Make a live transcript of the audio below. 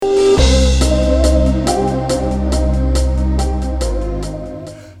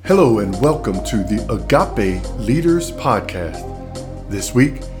Hello and welcome to the Agape Leaders Podcast. This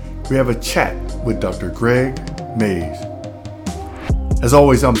week, we have a chat with Dr. Greg Mays. As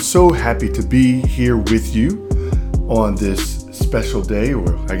always, I'm so happy to be here with you on this special day,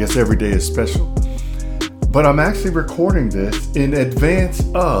 or I guess every day is special. But I'm actually recording this in advance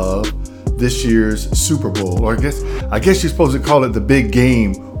of this year's Super Bowl, or I guess you're supposed to call it the big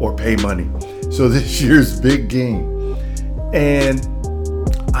game or pay money. So this year's big game. And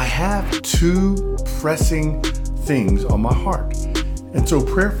I have two pressing things on my heart. And so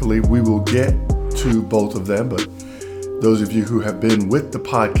prayerfully, we will get to both of them. But those of you who have been with the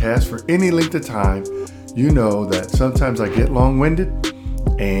podcast for any length of time, you know that sometimes I get long-winded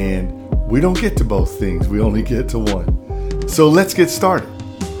and we don't get to both things. We only get to one. So let's get started.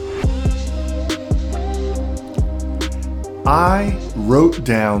 I wrote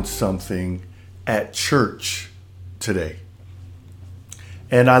down something at church today.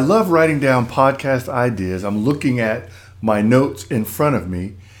 And I love writing down podcast ideas. I'm looking at my notes in front of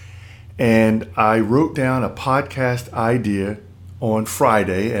me, and I wrote down a podcast idea on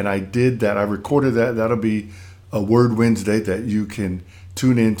Friday, and I did that. I recorded that. That'll be a Word Wednesday that you can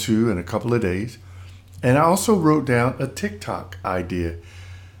tune into in a couple of days. And I also wrote down a TikTok idea.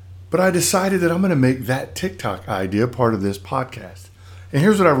 But I decided that I'm going to make that TikTok idea part of this podcast. And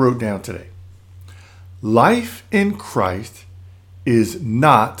here's what I wrote down today. Life in Christ is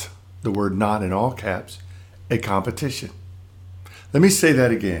not, the word not in all caps, a competition. Let me say that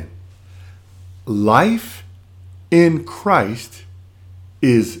again. Life in Christ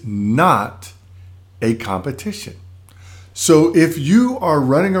is not a competition. So if you are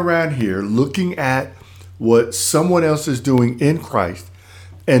running around here looking at what someone else is doing in Christ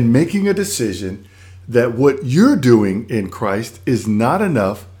and making a decision that what you're doing in Christ is not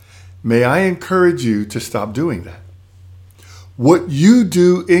enough, may I encourage you to stop doing that. What you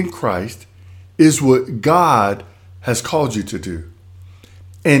do in Christ is what God has called you to do.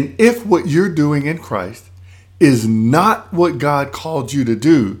 And if what you're doing in Christ is not what God called you to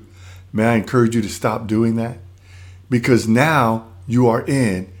do, may I encourage you to stop doing that? Because now you are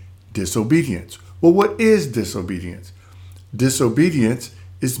in disobedience. Well, what is disobedience? Disobedience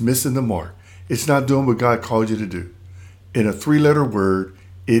is missing the mark. It's not doing what God called you to do. In a 3-letter word,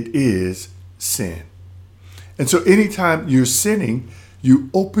 it is sin. And so anytime you're sinning,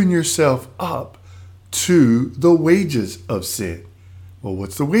 you open yourself up to the wages of sin. Well,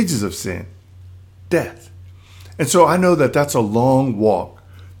 what's the wages of sin? Death. And so I know that that's a long walk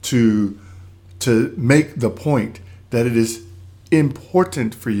to make the point that it is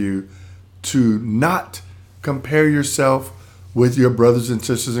important for you to not compare yourself with your brothers and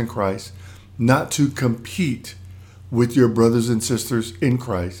sisters in Christ, not to compete with your brothers and sisters in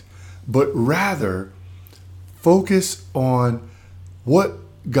Christ, but rather focus on what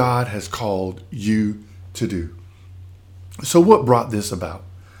God has called you to do. So what brought this about?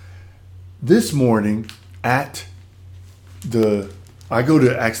 This morning I go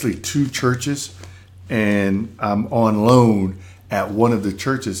to actually 2 churches, and I'm on loan at one of the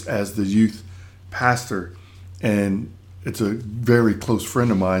churches as the youth pastor. And it's a very close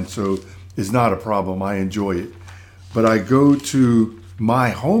friend of mine, so it's not a problem. I enjoy it. But I go to my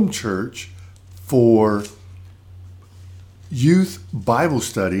home church for youth Bible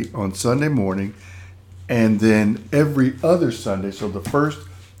study on Sunday morning, and then every other Sunday, so the first,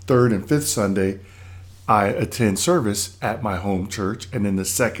 third, and fifth Sunday, I attend service at my home church, and then the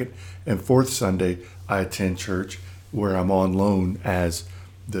second and fourth Sunday, I attend church where I'm on loan as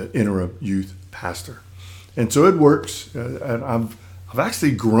the interim youth pastor. And so it works, and I've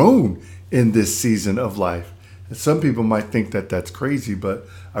actually grown in this season of life. And some people might think that that's crazy, but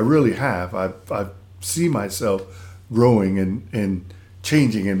I really have. I see myself growing and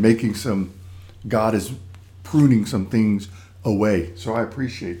changing and making God is pruning some things away. So I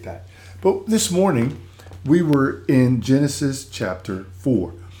appreciate that. But this morning, we were in Genesis chapter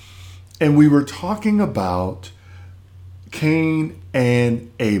 4, and we were talking about Cain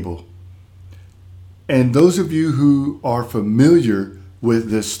and Abel. And those of you who are familiar with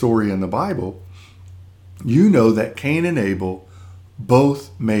this story in the Bible, you know that Cain and Abel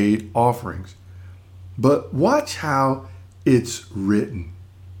both made offerings. But watch how it's written.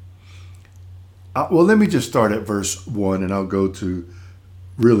 Well, let me just start at verse 1, and I'll go to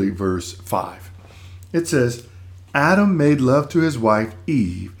really verse 5. It says, Adam made love to his wife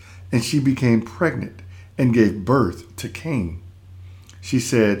Eve, and she became pregnant and gave birth to Cain. She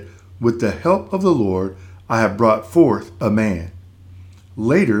said, with the help of the Lord, I have brought forth a man.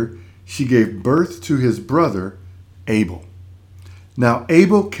 Later, she gave birth to his brother, Abel. Now,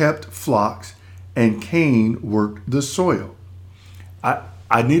 Abel kept flocks, and Cain worked the soil.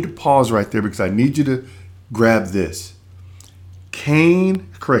 I need to pause right there because I need you to grab this.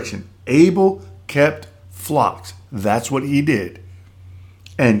 Abel kept flocks. That's what he did.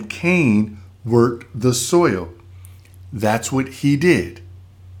 And Cain worked the soil. That's what he did.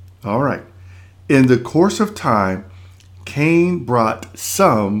 All right. In the course of time, Cain brought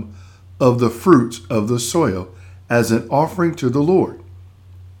some of the fruits of the soil as an offering to the Lord.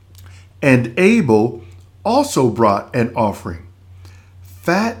 And Abel also brought an offering,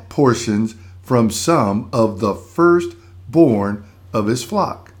 fat portions from some of the firstborn of his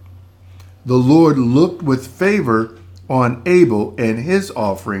flock. The Lord looked with favor on Abel and his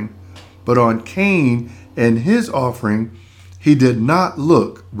offering, but on Cain and his offering he did not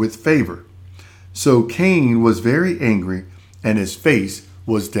look with favor. So Cain was very angry, and his face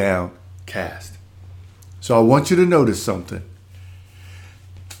was downcast. So I want you to notice something.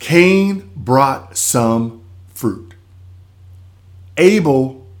 Cain brought some fruit.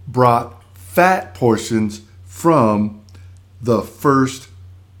 Abel brought fat portions from the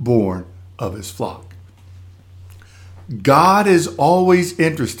firstborn of his flock. God is always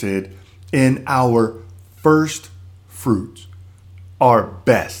interested in our first fruits, our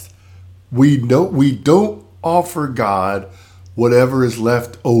best. We don't offer God whatever is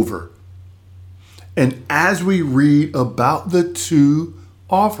left over. And as we read about the two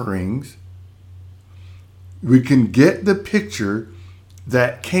offerings, we can get the picture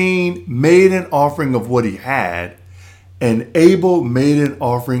that Cain made an offering of what he had, and Abel made an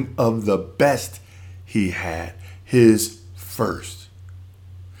offering of the best he had, his first.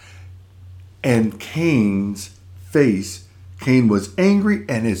 And Cain was angry,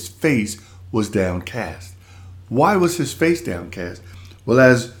 and his face was downcast. Why was his face downcast? Well,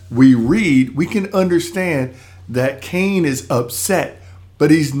 as we read, we can understand that Cain is upset,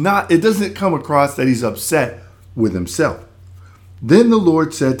 but he's not. It doesn't come across that he's upset with himself. Then the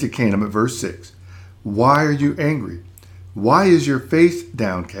Lord said to Cain, I'm at verse 6, why are you angry? Why is your face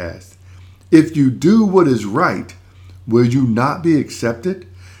downcast? If you do what is right, will you not be accepted?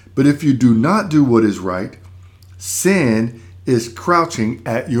 But if you do not do what is right, sin is crouching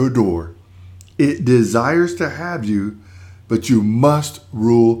at your door. It desires to have you, but you must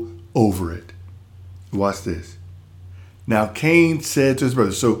rule over it. Watch this. Now Cain said to his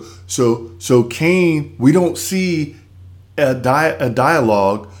brother, so Cain, we don't see a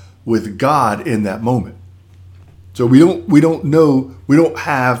dialogue with God in that moment. So we don't know, we don't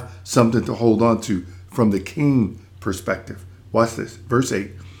have something to hold on to from the Cain perspective. Watch this, verse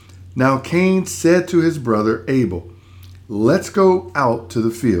 8. Now Cain said to his brother Abel, let's go out to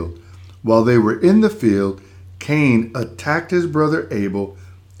the field. While they were in the field, Cain attacked his brother Abel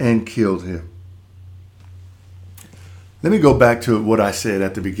and killed him. Let me go back to what I said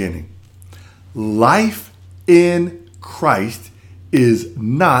at the beginning. Life in Christ is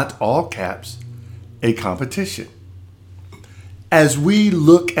not, all caps, a competition. As we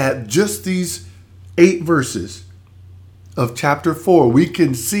look at just these 8 verses of chapter 4, we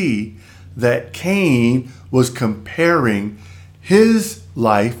can see that Cain was comparing his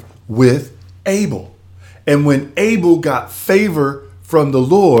life with Abel. And when Abel got favor from the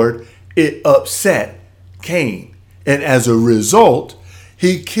Lord, it upset Cain. And as a result,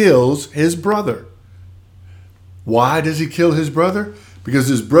 he kills his brother. Why does he kill his brother? Because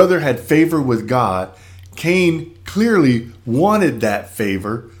his brother had favor with God. Cain clearly wanted that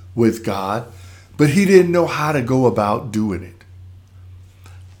favor with God, but he didn't know how to go about doing it.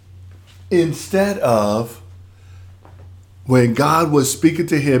 Instead of, when God was speaking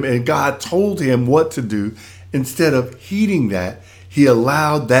to him and God told him what to do, instead of heeding that, he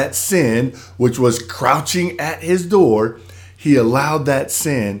allowed that sin, which was crouching at his door, he allowed that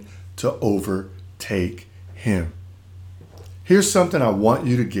sin to overtake him. Here's something I want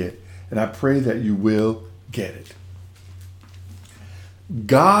you to get, and I pray that you will get it.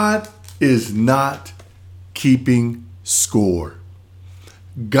 God is not keeping score.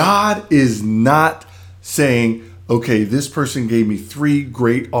 God is not saying, okay, this person gave me 3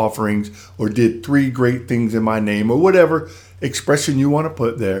 great offerings or did 3 great things in my name or whatever expression you want to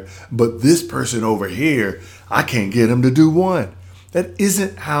put there, but this person over here, I can't get him to do 1. That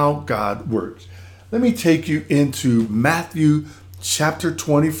isn't how God works. Let me take you into Matthew chapter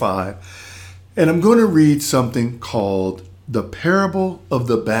 25, and I'm going to read something called the parable of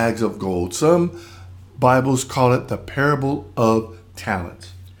the bags of gold. Some Bibles call it the parable of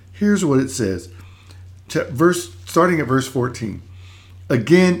talents. Here's what it says. Starting at verse 14.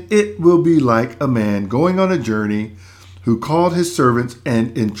 Again, it will be like a man going on a journey who called his servants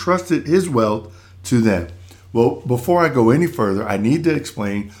and entrusted his wealth to them. Well, before I go any further, I need to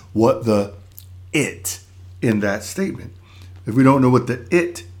explain what the it in that statement. If we don't know what the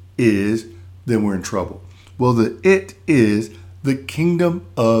it is, then we're in trouble. Well, the it is the kingdom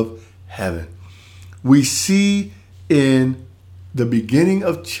of heaven. We see in the beginning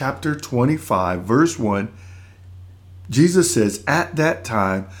of chapter 25, verse 1, Jesus says, at that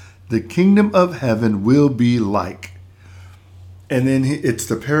time, the kingdom of heaven will be like. And then it's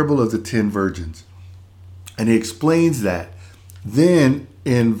the parable of the 10 virgins. And he explains that. Then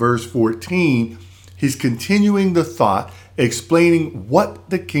in verse 14, he's continuing the thought, explaining what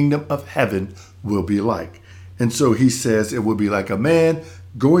the kingdom of heaven will be like. And so he says it will be like a man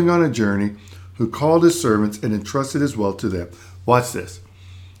going on a journey who called his servants and entrusted his wealth to them. Watch this.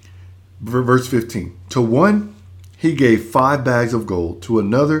 Verse 15. To one, he gave 5 bags of gold, to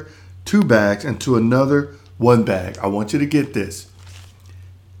another 2 bags, and to another 1 bag. I want you to get this.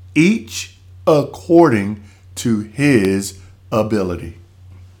 Each according to his ability.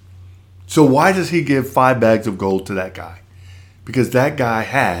 So why does he give 5 bags of gold to that guy? Because that guy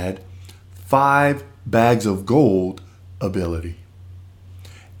had 5 bags of gold ability.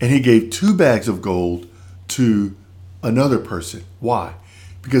 And he gave 2 bags of gold to another person. Why?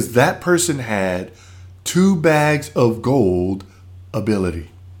 Because that person had 2 bags of gold ability.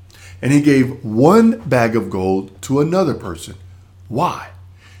 And he gave 1 bag of gold to another person. Why?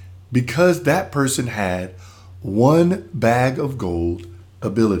 Because that person had 1 bag of gold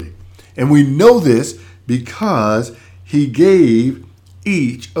ability. And we know this because he gave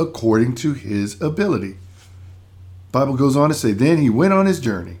each according to his ability. Bible goes on to say, then he went on his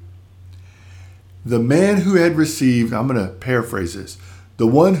journey. The man who had received, I'm going to paraphrase this, the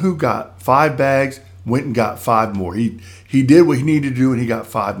one who got 5 bags went and got 5 more. He did what he needed to do and he got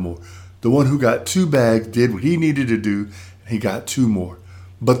 5 more. The one who got 2 bags did what he needed to do and he got 2 more.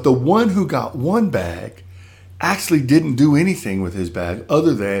 But the one who got 1 bag actually didn't do anything with his bag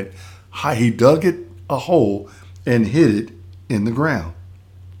other than he dug it a hole and hid it in the ground.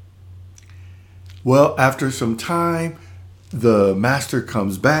 Well, after some time, the master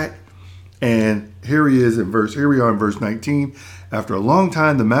comes back, and here we are in verse 19. After a long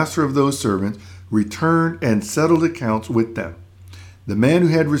time, the master of those servants returned and settled accounts with them. The man who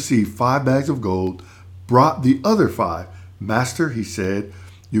had received 5 bags of gold brought the other 5. Master, he said,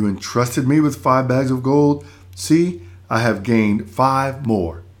 you entrusted me with 5 bags of gold. See, I have gained 5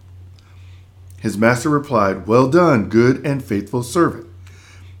 more. His master replied, well done, good and faithful servant.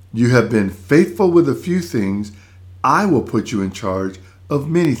 You have been faithful with a few things. I will put you in charge of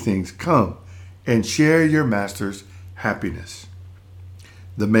many things. Come and share your master's happiness.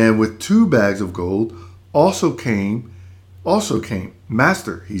 The man with 2 bags of gold also came.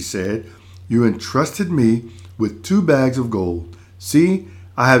 Master, he said, you entrusted me with 2 bags of gold. See,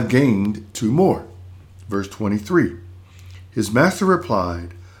 I have gained 2 more. Verse 23. His master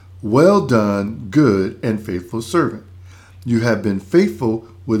replied, well done, good and faithful servant. You have been faithful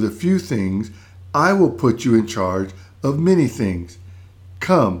with a few things. I will put you in charge of many things.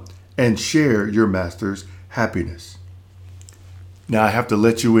 Come and share your master's happiness. Now I have to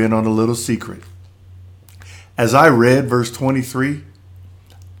let you in on a little secret. As I read verse 23,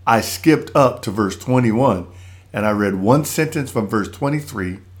 I skipped up to verse 21 and I read 1 sentence from verse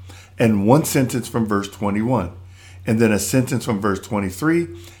 23 and 1 sentence from verse 21, and then a sentence from verse 23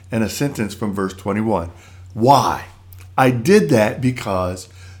 and a sentence from verse 21. Why? I did that because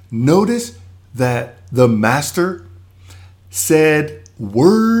notice that the master said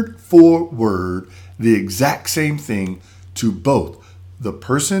word for word the exact same thing to both the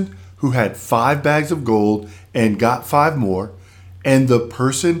person who had 5 bags of gold and got 5 more, and the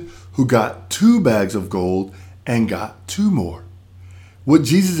person who got 2 bags of gold and got 2 more. What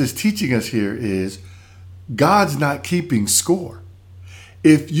Jesus is teaching us here is God's not keeping score.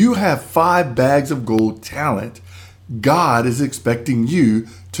 If you have 5 bags of gold talent, God is expecting you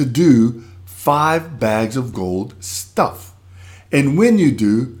to do 5 bags of gold stuff. And when you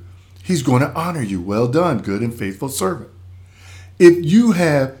do, he's going to honor you. Well done, good and faithful servant. If you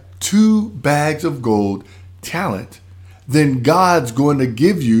have 2 bags of gold talent, then God's going to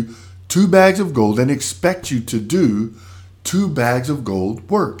give you 2 bags of gold and expect you to do 2 bags of gold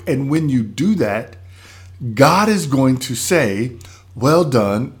work. And when you do that, God is going to say, well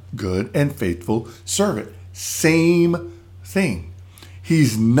done, good and faithful servant. Same thing.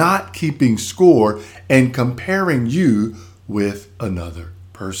 He's not keeping score and comparing you with another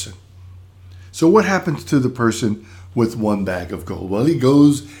person. So what happens to the person with 1 bag of gold? Well, he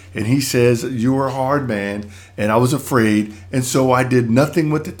goes and he says, you were a hard man and I was afraid. And so I did nothing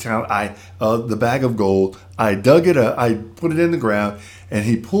with the talent. The bag of gold, I dug it up, I put it in the ground, and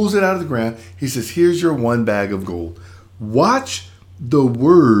he pulls it out of the ground. He says, here's your 1 bag of gold. Watch the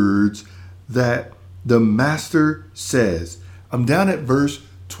words that the master says. I'm down at verse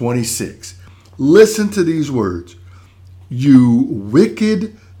 26. Listen to these words. You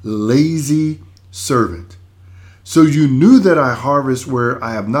wicked, lazy servant. So you knew that I harvest where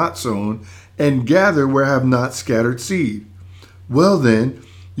I have not sown and gather where I have not scattered seed. Well then,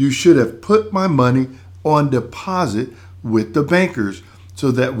 you should have put my money on deposit with the bankers,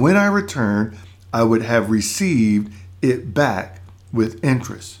 so that when I return, I would have received it back with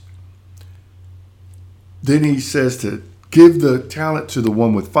interest. Then he says to give the talent to the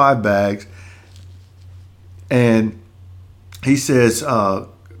one with 5 bags. And he says, let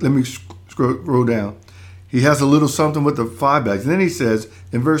me scroll down. He has a little something with the 5 bags. And then he says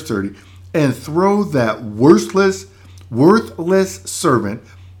in verse 30, and throw that worthless servant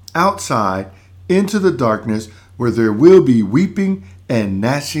outside into the darkness where there will be weeping and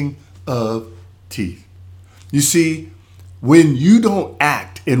gnashing of teeth. You see, when you don't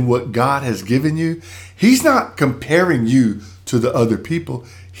act in what God has given you, he's not comparing you to the other people.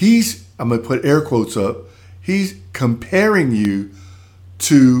 I'm going to put air quotes up. He's comparing you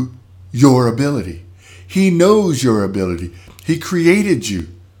to your ability. He knows your ability. He created you.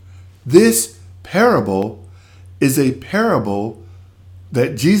 This parable is a parable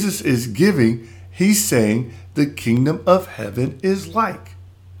that Jesus is giving. He's saying the kingdom of heaven is like.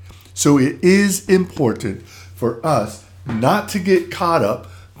 So it is important for us not to get caught up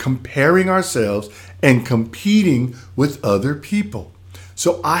comparing ourselves and competing with other people.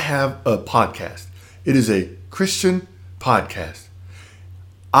 So I have a podcast. It is a Christian podcast.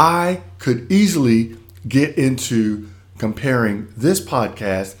 I could easily get into comparing this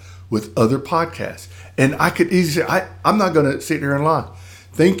podcast with other podcasts. And I could easily say, I'm not going to sit here and lie.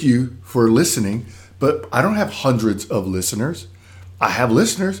 Thank you for listening, but I don't have hundreds of listeners. I have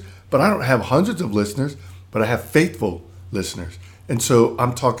listeners, but I don't have hundreds of listeners, but I have faithful listeners. And so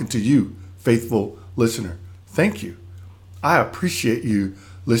I'm talking to you, faithful listener. Thank you. I appreciate you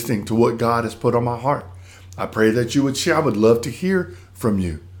listening to what God has put on my heart. I pray that you would share. I would love to hear from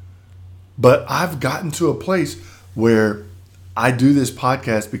you. But I've gotten to a place where I do this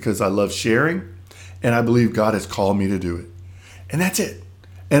podcast because I love sharing, and I believe God has called me to do it. And that's it.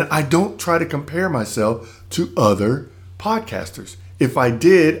 And I don't try to compare myself to other podcasters. If I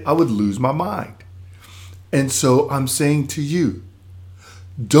did, I would lose my mind. And so I'm saying to you,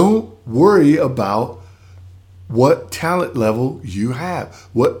 don't worry about what talent level you have,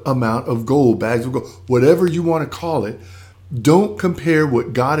 what amount of gold, bags of gold, whatever you want to call it. Don't compare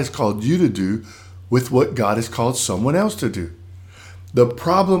what God has called you to do with what God has called someone else to do. The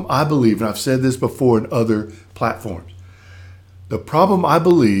problem, I believe, and I've said this before in other platforms, the problem I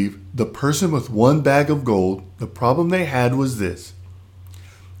believe the person with 1 bag of gold, the problem they had was this.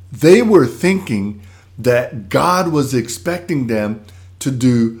 They were thinking that God was expecting them to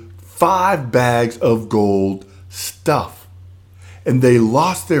do 5 bags of gold stuff. And they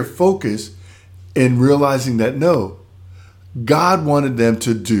lost their focus in realizing that no, God wanted them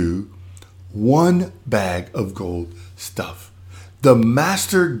to do 1 bag of gold stuff. The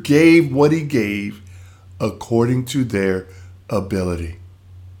master gave what he gave according to their ability.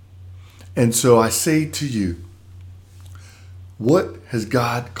 And so I say to you, what has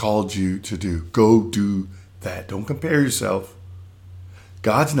God called you to do? Go do that. Don't compare yourself.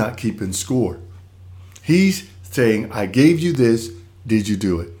 God's not keeping score. He's saying, I gave you this. Did you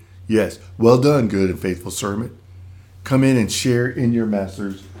do it? Yes. Well done, good and faithful servant. Come in and share in your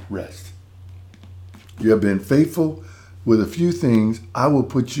master's rest. You have been faithful with a few things. I will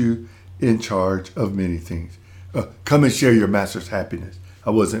put you in charge of many things. Come and share your master's happiness.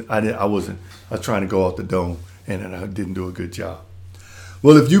 I was trying to go out the dome and I didn't do a good job.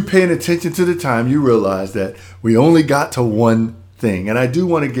 Well, if you're paying attention to the time, you realize that we only got to one thing. And I do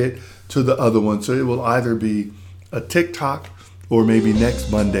want to get to the other one. So it will either be a TikTok or maybe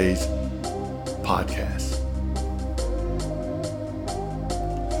next Monday's podcast.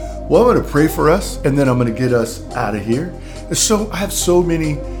 Well, I'm going to pray for us and then I'm going to get us out of here. And so I have so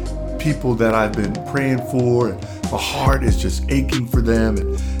many people that I've been praying for and my heart is just aching for them,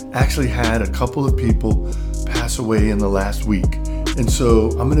 and actually had a couple of people pass away in the last week. And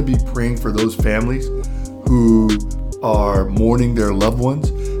so I'm going to be praying for those families who are mourning their loved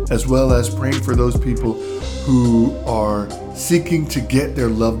ones, as well as praying for those people who are seeking to get their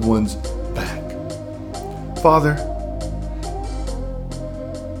loved ones back. Father,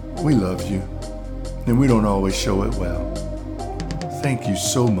 we love you, and we don't always show it well. Thank you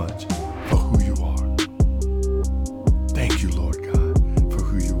so much for who you are. Thank you, Lord God, for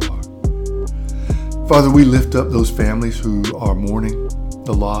who you are. Father, we lift up those families who are mourning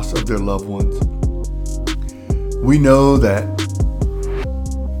the loss of their loved ones. We know that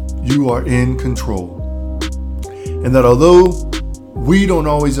you are in control, And that although we don't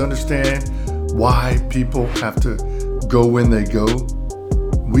always understand why people have to go when they go,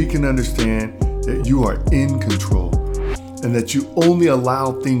 we can understand that you are in control and that you only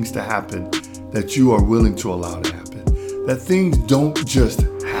allow things to happen that you are willing to allow to happen. That things don't just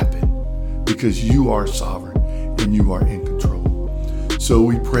happen because you are sovereign and you are in control. So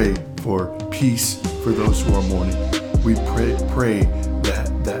we pray for peace for those who are mourning. We pray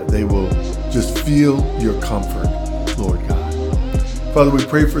that they will just feel your comfort, Lord God. Father, we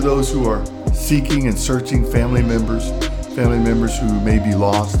pray for those who are seeking and searching family members who may be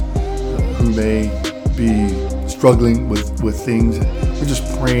lost, who may be struggling with things. We're just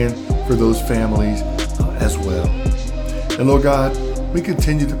praying for those families as well. And Lord God, we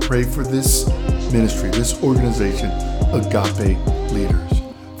continue to pray for this ministry, this organization, Agape Leaders.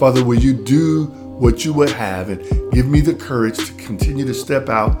 Father, will you do what you would have and give me the courage to continue to step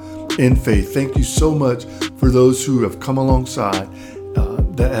out in faith. Thank you so much for those who have come alongside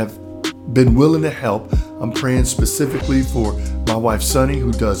that have been willing to help. I'm praying specifically for my wife, Sunny,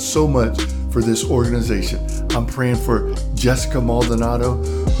 who does so much for this organization. I'm praying for Jessica Maldonado,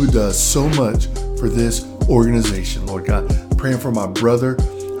 who does so much for this organization, Lord God. I'm praying for my brother,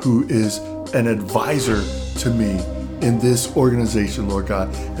 who is an advisor to me in this organization, Lord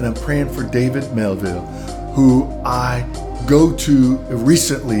God. And I'm praying for David Melville, who I go to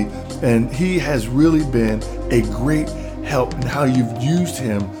recently, and he has really been a great help in how you've used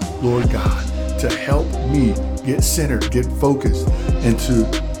him, Lord God, to help me get centered, get focused, and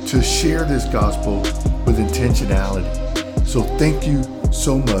to share this gospel with intentionality. So thank you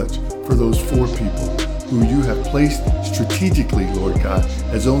so much for those 4 people who you have placed strategically, Lord God,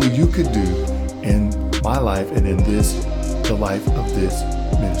 as only you could do in my life and in the life of this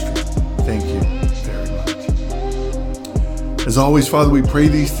ministry. Thank you very much. As always, Father, we pray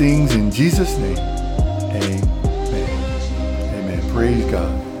these things in Jesus' name. Amen. Amen. Praise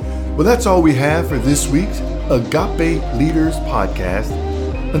God. Well, that's all we have for this week's Agape Leaders podcast.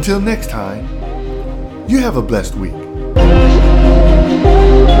 Until next time, you have a blessed week.